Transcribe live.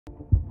Hello,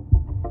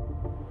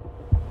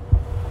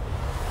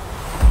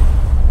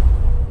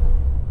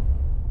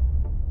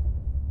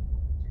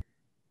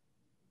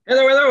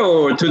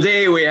 hello.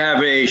 Today we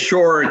have a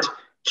short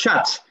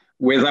chat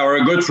with our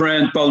good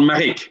friend Paul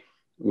Marik,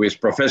 who is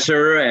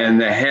professor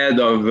and the head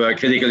of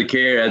critical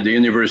care at the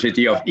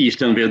University of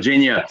Eastern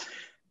Virginia.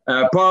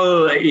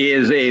 Paul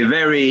is a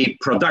very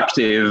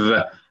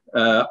productive,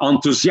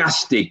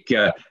 enthusiastic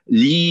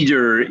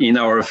leader in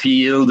our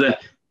field,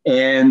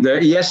 and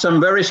he has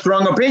some very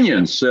strong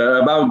opinions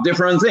about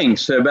different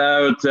things,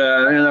 about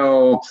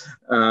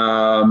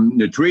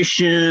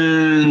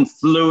nutrition,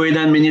 fluid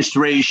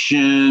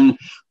administration,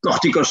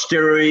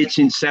 corticosteroids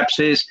in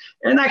sepsis.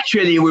 And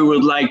actually, we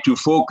would like to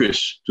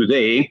focus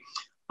today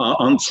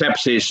on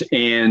sepsis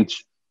and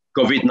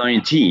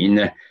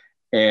COVID-19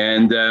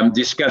 and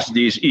discuss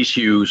these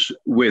issues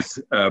with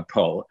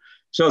Paul.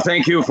 So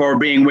thank you for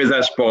being with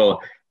us, Paul.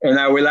 And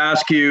I will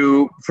ask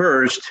you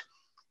first,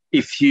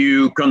 if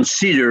you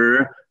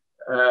consider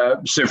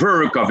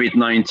severe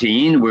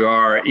COVID-19, we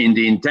are in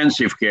the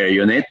intensive care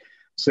unit,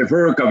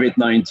 severe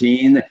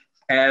COVID-19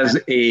 as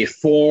a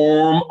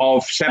form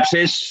of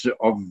sepsis,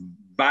 of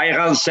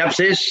viral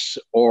sepsis,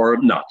 or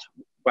not?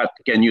 What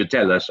can you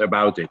tell us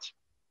about it?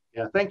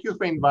 Yeah, thank you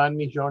for inviting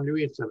me,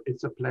 Jean-Louis.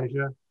 It's a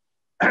pleasure.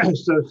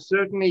 So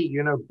certainly,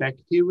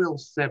 bacterial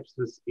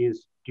sepsis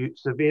is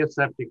severe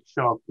septic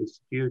shock is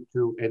due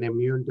to an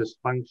immune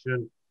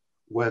dysfunction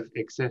with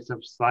excessive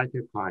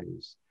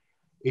cytokines.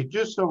 It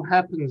just so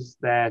happens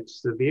that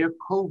severe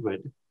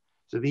COVID,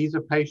 so these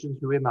are patients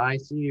who are in the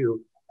ICU,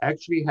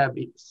 actually have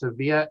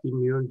severe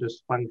immune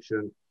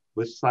dysfunction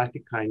with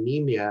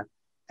cytokinemia,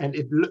 and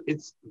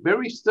it's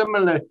very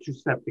similar to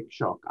septic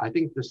shock. I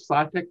think the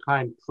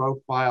cytokine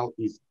profile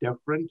is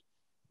different,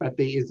 but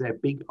there is a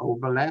big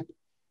overlap.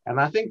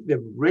 And I think the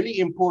really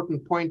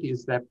important point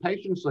is that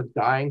patients are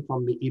dying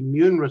from the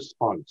immune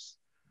response,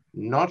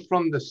 not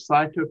from the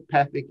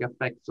cytopathic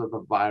effects of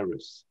the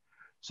virus.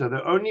 So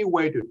the only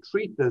way to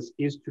treat this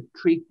is to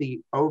treat the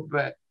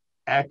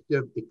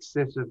overactive,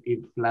 excessive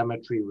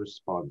inflammatory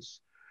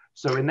response.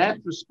 So in that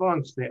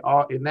response, there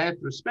are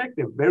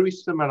very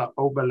similar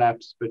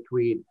overlaps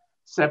between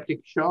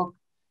septic shock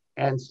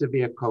and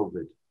severe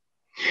COVID.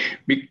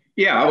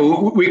 Yeah,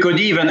 we could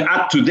even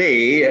add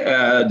today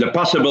the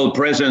possible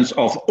presence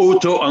of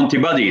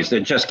autoantibodies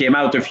that just came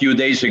out a few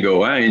days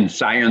ago in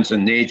Science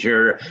and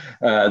Nature,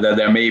 that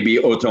there may be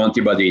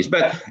autoantibodies.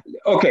 But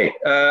okay,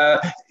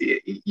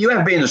 you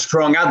have been a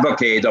strong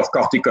advocate of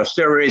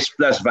corticosteroids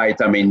plus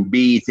vitamin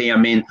B,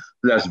 thiamine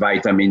plus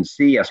vitamin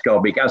C,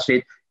 ascorbic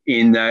acid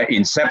in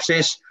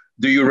sepsis.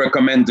 Do you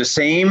recommend the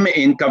same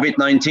in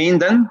COVID-19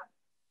 then?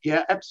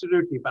 Yeah,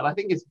 absolutely. But I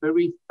think it's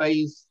very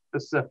phase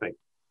specific.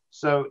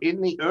 So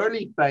in the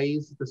early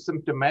phase, the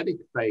symptomatic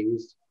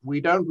phase,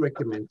 we don't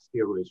recommend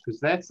steroids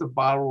because that's the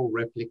viral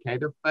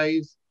replicative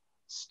phase.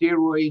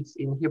 Steroids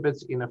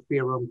inhibits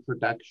interferon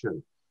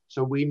production.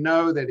 So we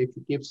know that if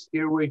you give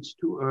steroids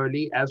too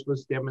early, as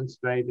was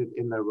demonstrated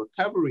in the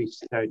recovery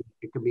study,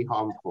 it can be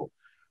harmful.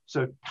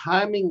 So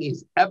timing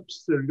is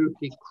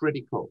absolutely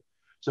critical.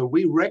 So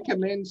we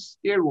recommend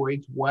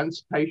steroids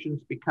once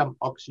patients become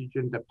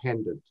oxygen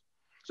dependent.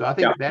 So I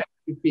think that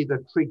would be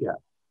the trigger.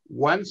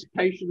 Once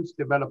patients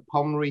develop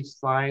pulmonary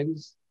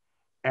signs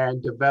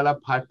and develop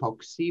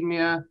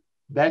hypoxemia,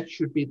 that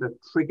should be the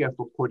trigger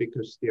for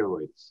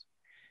corticosteroids.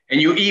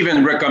 And you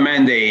even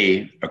recommend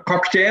a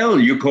cocktail.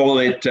 You call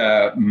it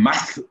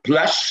MATH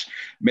plus,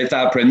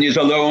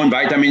 methylprednisolone,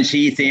 vitamin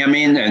C,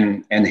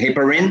 thiamine, and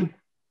heparin.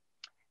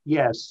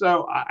 Yes,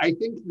 so I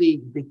think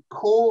the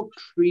core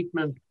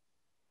treatment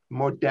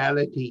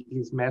modality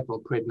is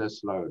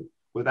methylprednisolone,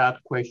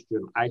 without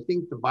question. I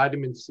think the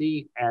vitamin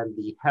C and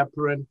the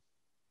heparin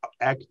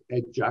act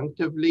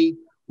adjunctively.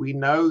 We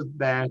know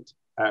that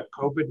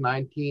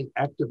COVID-19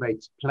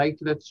 activates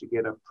platelets. You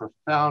get a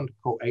profound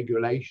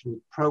coagulation,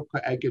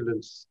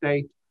 procoagulant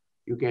state.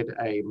 You get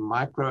a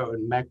micro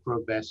and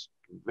macro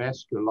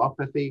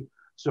vasculopathy.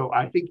 So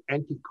I think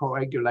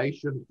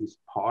anticoagulation is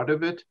part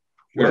of it.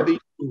 Sure. Whether you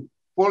do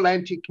full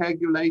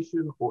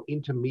anticoagulation or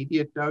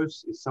intermediate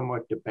dose is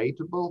somewhat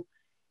debatable.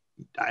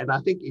 And I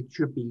think it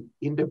should be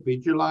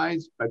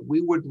individualized, but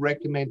we would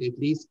recommend at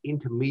least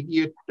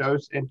intermediate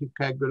dose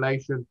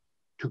anticoagulation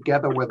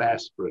together with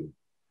aspirin.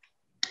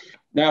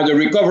 Now, the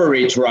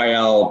recovery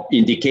trial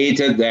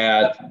indicated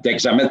that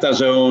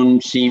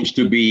dexamethasone seems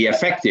to be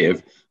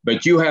effective,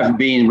 but you have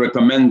been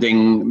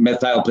recommending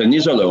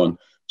methylprednisolone.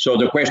 So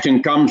the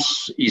question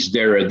comes, is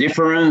there a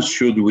difference?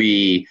 Should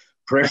we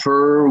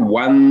prefer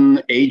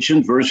one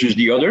agent versus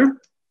the other?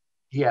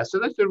 Yeah, so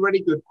that's a really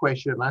good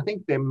question. I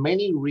think there are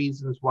many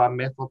reasons why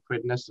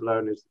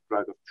methylprednisolone is the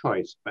drug of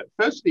choice. But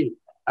firstly,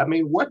 I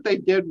mean, what they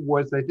did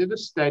was they did a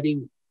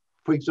study,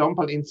 for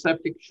example, in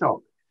septic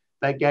shock.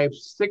 They gave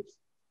 6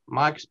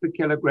 mics per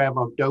kilogram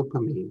of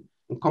dopamine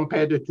and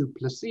compared it to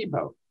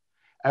placebo.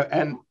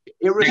 And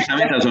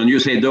Dexamethasone, you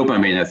say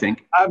dopamine, I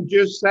think. I'm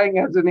just saying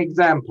as an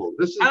example.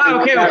 This is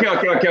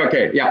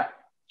okay. Yeah.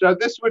 So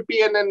this would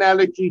be an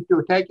analogy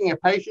to taking a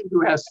patient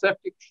who has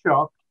septic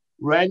shock,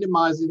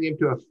 randomizing them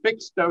to a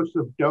fixed dose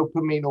of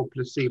dopamine or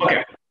placebo.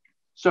 Okay.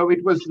 So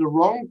it was the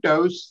wrong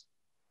dose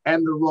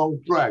and the wrong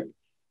drug,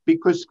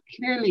 because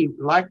clearly,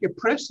 like a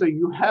pressor,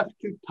 you have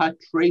to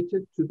titrate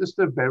it to the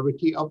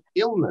severity of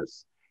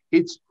illness.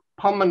 It's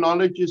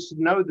pulmonologists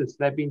know this.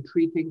 They've been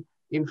treating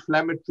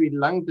inflammatory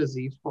lung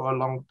disease for a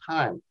long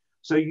time.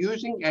 So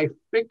using a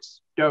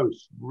fixed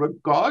dose,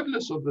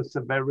 regardless of the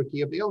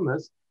severity of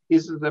illness,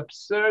 is as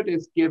absurd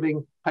as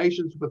giving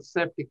patients with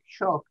septic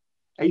shock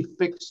a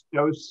fixed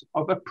dose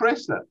of a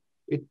pressor.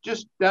 It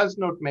just does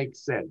not make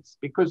sense,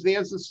 because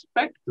there's a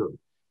spectrum.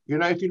 You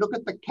know, if you look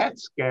at the CAT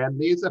scan,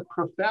 there's a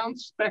profound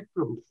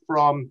spectrum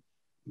from,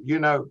 you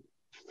know,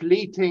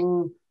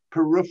 fleeting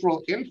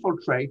peripheral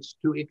infiltrates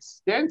to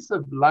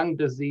extensive lung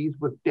disease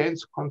with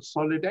dense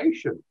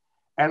consolidation.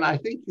 And I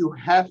think you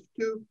have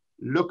to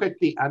look at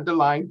the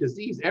underlying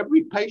disease.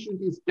 Every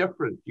patient is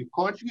different. You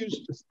can't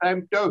use the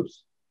same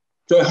dose.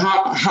 So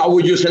how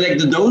would you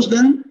select the dose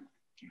then?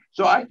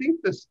 So I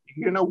think this,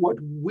 you know, what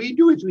we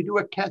do is we do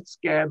a CAT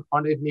scan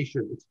on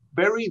admission. It's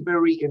very,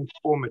 very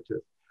informative.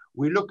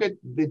 We look at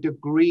the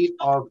degree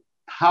of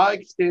how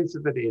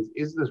extensive it is.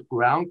 Is this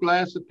ground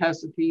glass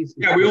opacities?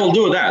 Yeah, we all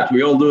do that.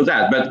 We all do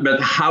that.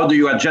 But how do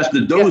you adjust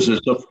the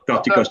doses of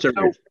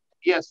corticosteroids?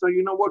 So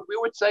you know what we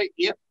would say,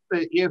 if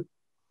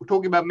we're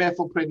talking about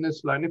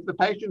methylprednisolone, if the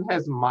patient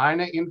has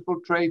minor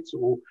infiltrates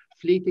or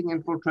fleeting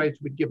infiltrates,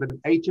 we'd give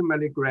an 80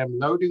 milligram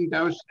loading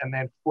dose and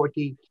then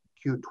 40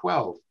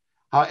 Q12.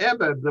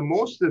 However, the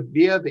more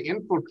severe the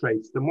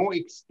infiltrates, the more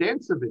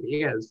extensive it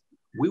is,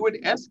 we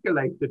would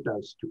escalate the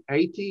dose to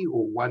 80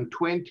 or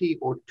 120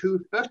 or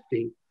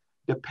 250,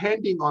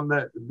 depending on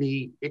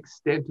the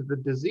extent of the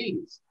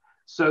disease.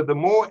 So the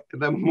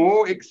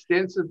more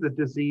extensive the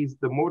disease,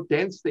 the more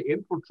dense the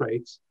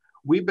infiltrates,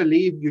 we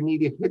believe you need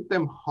to hit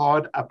them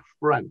hard up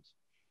front.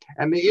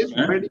 And there is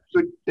really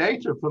good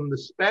data from the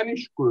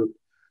Spanish group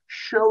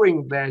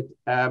showing that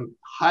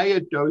higher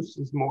dose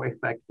is more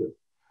effective.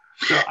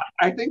 So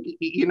I think,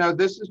 you know,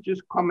 this is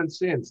just common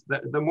sense.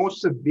 The more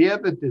severe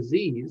the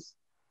disease,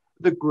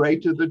 the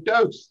greater the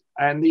dose.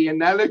 And the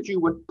analogy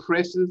with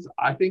pressors,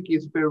 I think,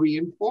 is very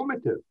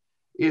informative,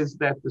 is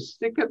that the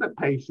sicker the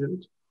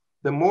patient,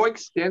 the more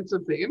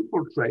extensive the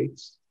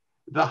infiltrates,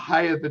 the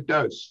higher the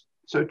dose.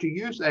 So to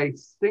use a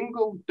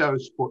single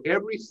dose for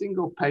every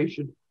single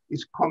patient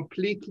is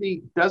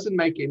completely, doesn't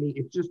make any,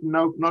 it's just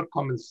not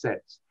common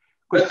sense.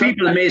 But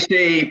people may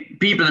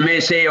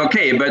say,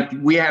 okay, but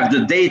we have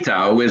the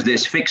data with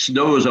this fixed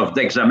dose of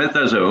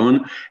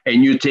dexamethasone,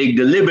 and you take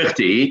the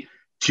liberty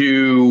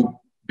to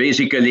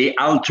basically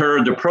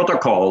alter the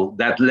protocol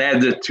that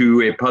led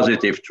to a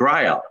positive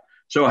trial.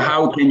 So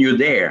how can you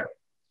dare?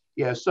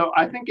 Yeah, so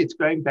I think it's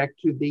going back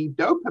to the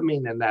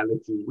dopamine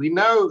analogy. We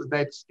know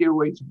that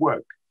steroids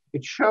work.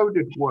 It showed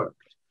it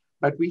worked,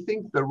 but we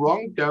think the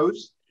wrong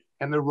dose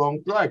and the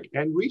wrong drug.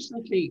 And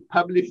recently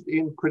published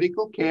in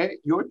Critical Care,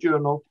 your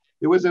journal,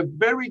 there was a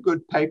very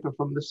good paper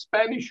from the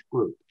Spanish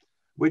group,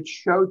 which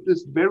showed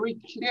this very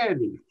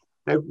clearly,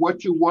 that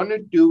what you want to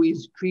do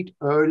is treat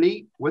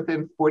early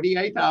within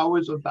 48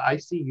 hours of the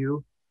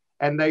ICU.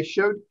 And they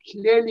showed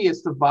clearly a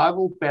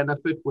survival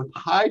benefit with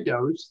high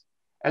dose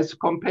as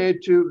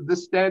compared to the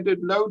standard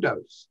low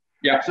dose.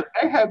 Yeah. So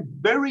they have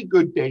very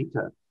good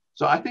data.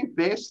 So I think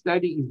their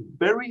study is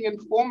very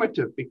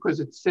informative because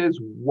it says,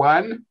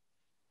 one,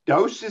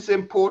 dose is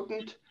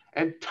important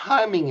and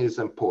timing is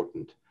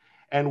important.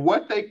 And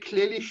what they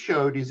clearly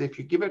showed is if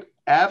you give it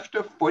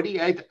after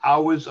 48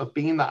 hours of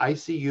being in the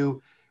ICU,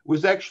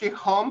 was actually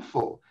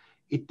harmful.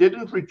 It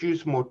didn't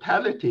reduce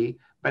mortality,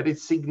 but it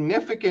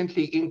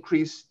significantly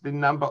increased the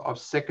number of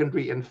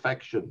secondary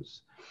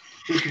infections.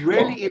 It's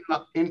really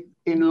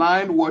in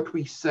line what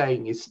we're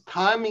saying is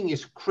timing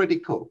is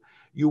critical.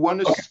 You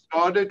want to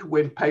start it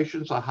when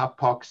patients are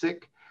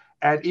hypoxic.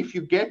 And if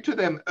you get to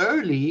them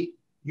early,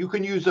 you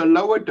can use a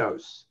lower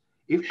dose.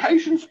 If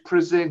patients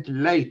present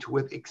late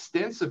with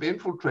extensive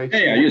infiltration,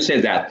 yeah, you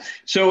said that.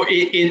 So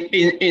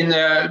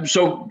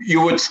so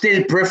you would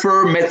still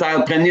prefer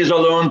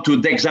methylprednisolone to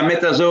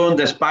dexamethasone,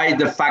 despite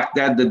the fact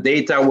that the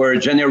data were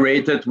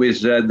generated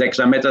with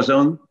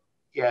dexamethasone?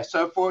 Yeah,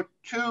 so for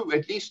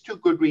at least two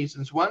good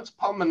reasons. One,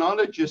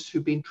 pulmonologists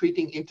who've been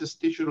treating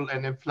interstitial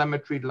and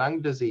inflammatory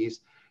lung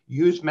disease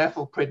use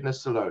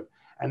methylprednisolone.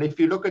 And if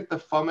you look at the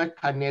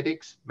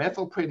pharmacokinetics,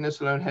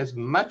 methylprednisolone has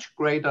much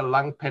greater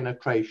lung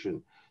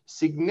penetration,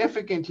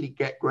 significantly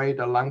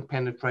greater lung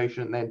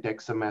penetration than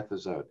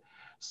dexamethasone.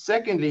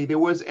 Secondly, there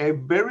was a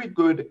very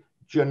good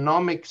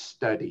genomic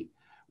study,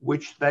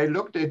 which they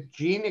looked at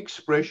gene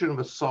expression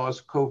with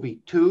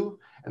SARS-CoV-2,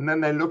 and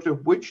then they looked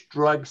at which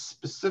drugs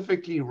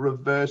specifically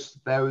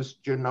reversed those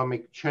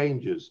genomic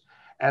changes.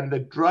 And the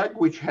drug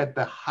which had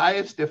the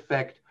highest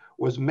effect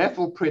was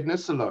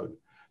methylprednisolone.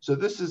 So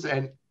this is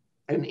an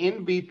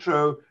in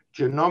vitro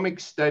genomic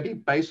study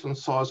based on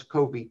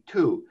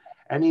SARS-CoV-2.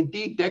 And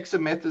indeed,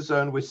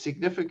 dexamethasone was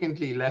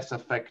significantly less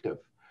effective.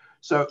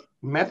 So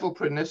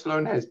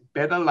methylprednisolone has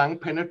better lung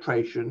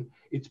penetration.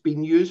 It's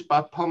been used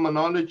by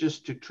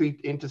pulmonologists to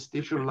treat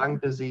interstitial lung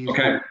disease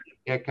for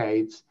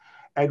decades.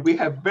 And we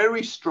have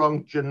very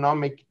strong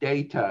genomic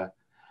data.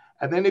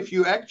 And then if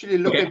you actually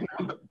look at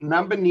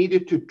number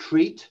needed to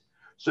treat,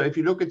 so if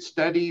you look at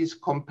studies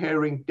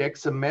comparing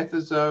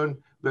dexamethasone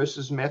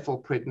versus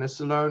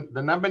methylprednisolone,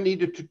 the number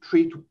needed to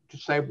treat to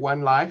save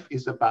one life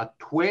is about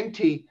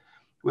 20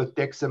 with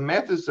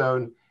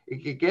dexamethasone.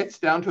 It gets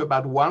down to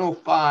about 1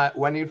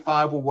 in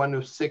 5 or 1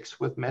 in 6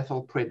 with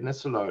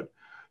methylprednisolone.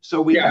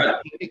 So we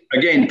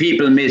again,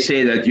 people may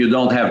say that you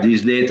don't have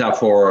this data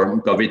for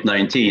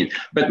COVID-19.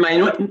 But my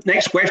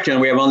next question,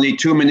 we have only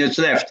 2 minutes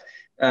left.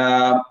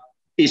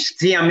 Is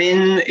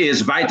thiamine,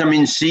 is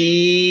vitamin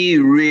C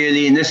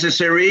really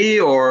necessary,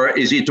 or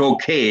is it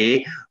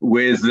okay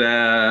with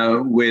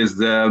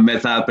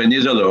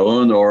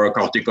methylprednisolone or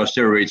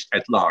corticosteroids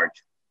at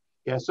large?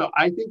 Yeah, so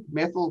I think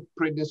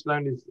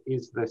methylprednisolone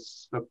is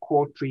the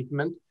core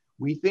treatment.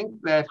 We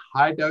think that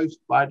high-dose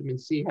vitamin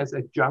C has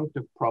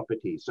adjunctive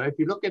properties. So if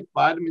you look at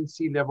vitamin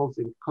C levels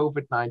in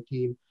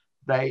COVID-19,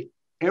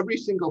 every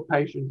single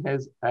patient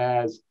has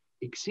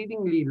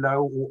exceedingly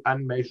low or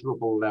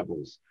unmeasurable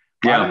levels.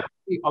 Yeah. Vitamin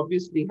C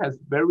obviously has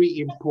very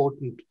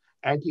important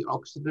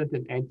antioxidant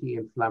and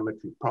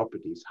anti-inflammatory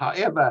properties.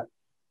 However,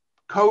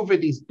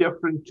 COVID is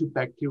different to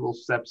bacterial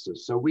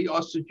sepsis. So we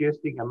are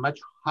suggesting a much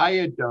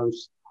higher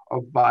dose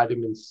of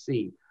vitamin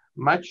C,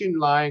 much in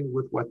line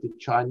with what the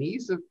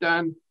Chinese have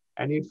done.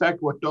 And in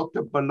fact, what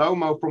Dr.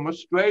 Balomo from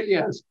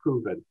Australia has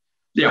proven.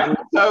 Yeah.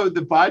 So although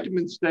the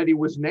vitamin study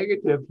was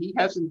negative, he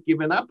hasn't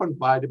given up on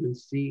vitamin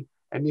C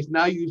and is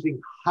now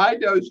using high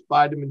dose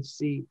vitamin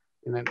C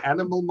in an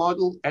animal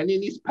model and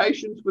in his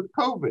patients with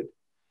COVID.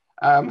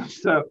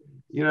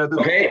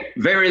 Okay,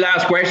 very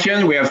last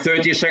question. We have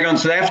 30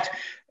 seconds left.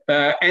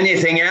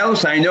 Anything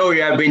else? I know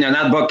you have been an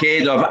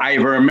advocate of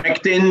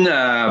ivermectin,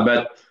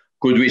 but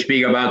could we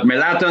speak about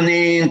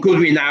melatonin? Could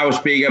we now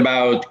speak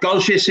about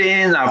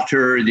colchicine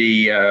after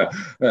the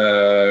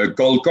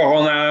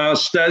Corona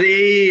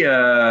study?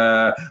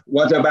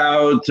 What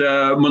about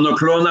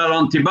monoclonal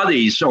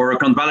antibodies or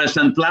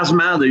convalescent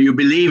plasma? Do you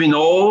believe in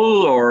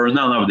all or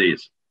none of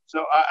these?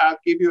 So I'll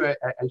give you a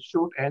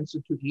short answer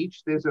to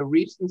each. There's a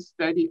recent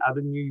study out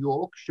of New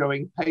York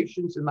showing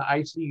patients in the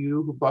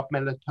ICU who got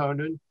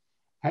melatonin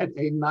had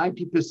a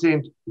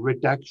 90%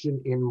 reduction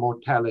in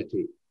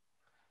mortality.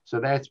 So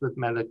that's with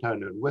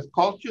melatonin. With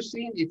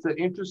colchicine, it's an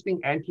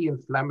interesting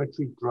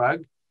anti-inflammatory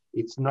drug.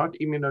 It's not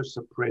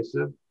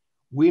immunosuppressive.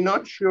 We're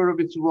not sure of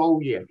its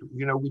role yet.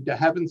 We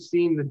haven't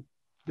seen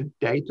the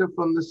data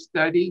from the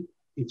study.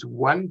 It's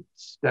one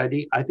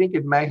study. I think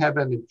it may have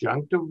an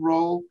adjunctive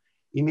role.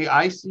 In the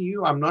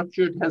ICU, I'm not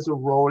sure it has a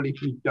role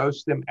if you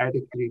dose them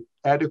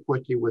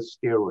adequately with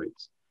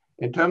steroids.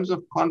 In terms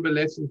of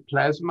convalescent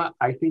plasma,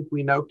 I think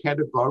we know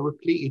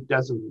categorically it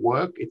doesn't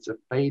work. It's a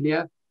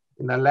failure.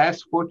 In the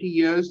last 40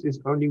 years,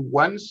 there's only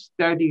one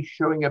study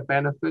showing a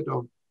benefit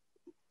of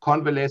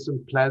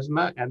convalescent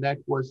plasma, and that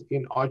was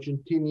in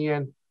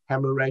Argentinian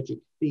hemorrhagic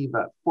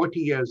fever 40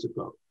 years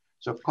ago.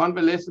 So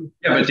convalescent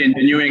plasma. Yeah, but in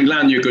New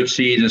England, you could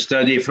see the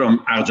study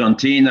from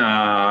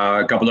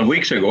Argentina a couple of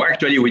weeks ago.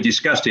 Actually, we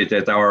discussed it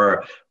at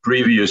our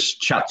previous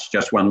chats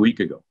just 1 week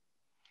ago.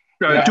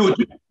 Yeah.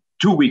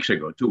 2 weeks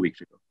ago.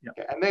 Yeah.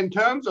 And then in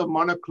terms of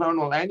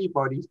monoclonal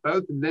antibodies,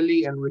 both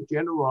Lilly and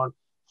Regeneron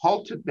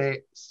halted their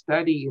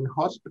study in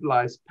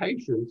hospitalized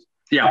patients.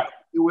 Yeah.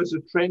 There was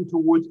a trend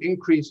towards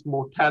increased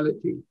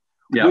mortality,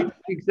 yeah. which is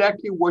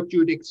exactly what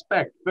you'd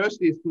expect.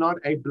 First, it's not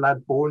a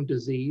blood-borne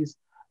disease.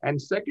 And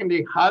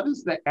secondly, how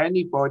does the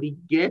antibody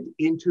get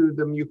into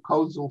the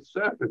mucosal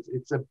surface?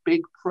 It's a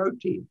big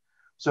protein.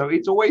 So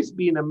it's always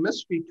been a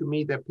mystery to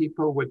me that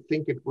people would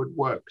think it would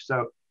work.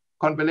 So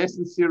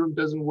convalescent serum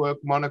doesn't work.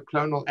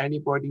 Monoclonal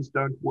antibodies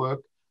don't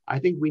work. I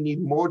think we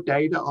need more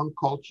data on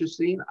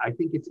colchicine. I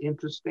think it's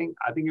interesting.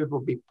 I think it will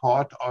be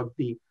part of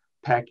the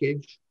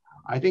package.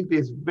 I think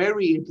there's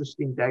very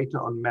interesting data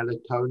on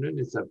melatonin.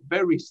 It's a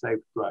very safe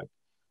drug.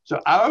 So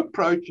our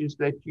approach is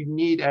that you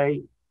need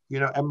a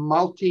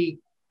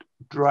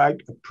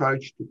multi-drug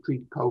approach to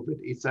treat COVID.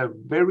 It's a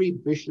very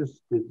vicious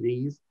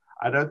disease.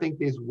 I don't think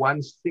there's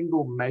one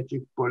single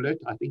magic bullet.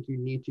 I think you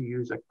need to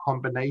use a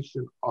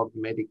combination of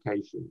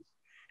medications.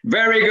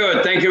 Very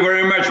good. Thank you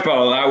very much,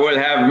 Paul. I will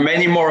have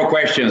many more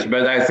questions,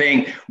 but I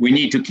think we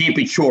need to keep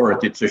it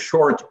short. It's a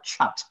short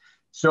chat.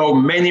 So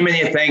many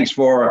thanks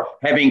for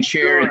having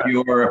shared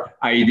your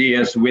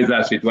ideas with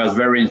us. It was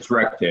very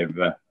instructive.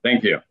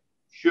 Thank you.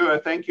 Sure.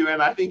 Thank you.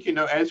 And I think,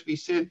 as we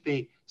said,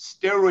 the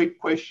steroid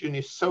question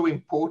is so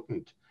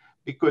important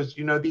because,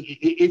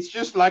 it's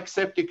just like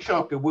septic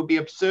shock. It would be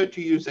absurd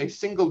to use a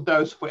single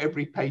dose for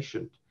every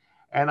patient.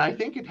 And I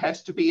think it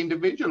has to be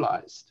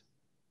individualized.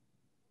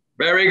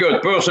 Very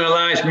good.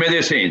 Personalized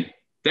medicine.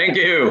 Thank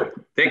you.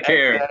 Take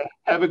care.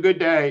 Have a good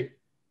day.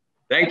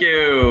 Thank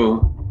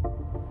you.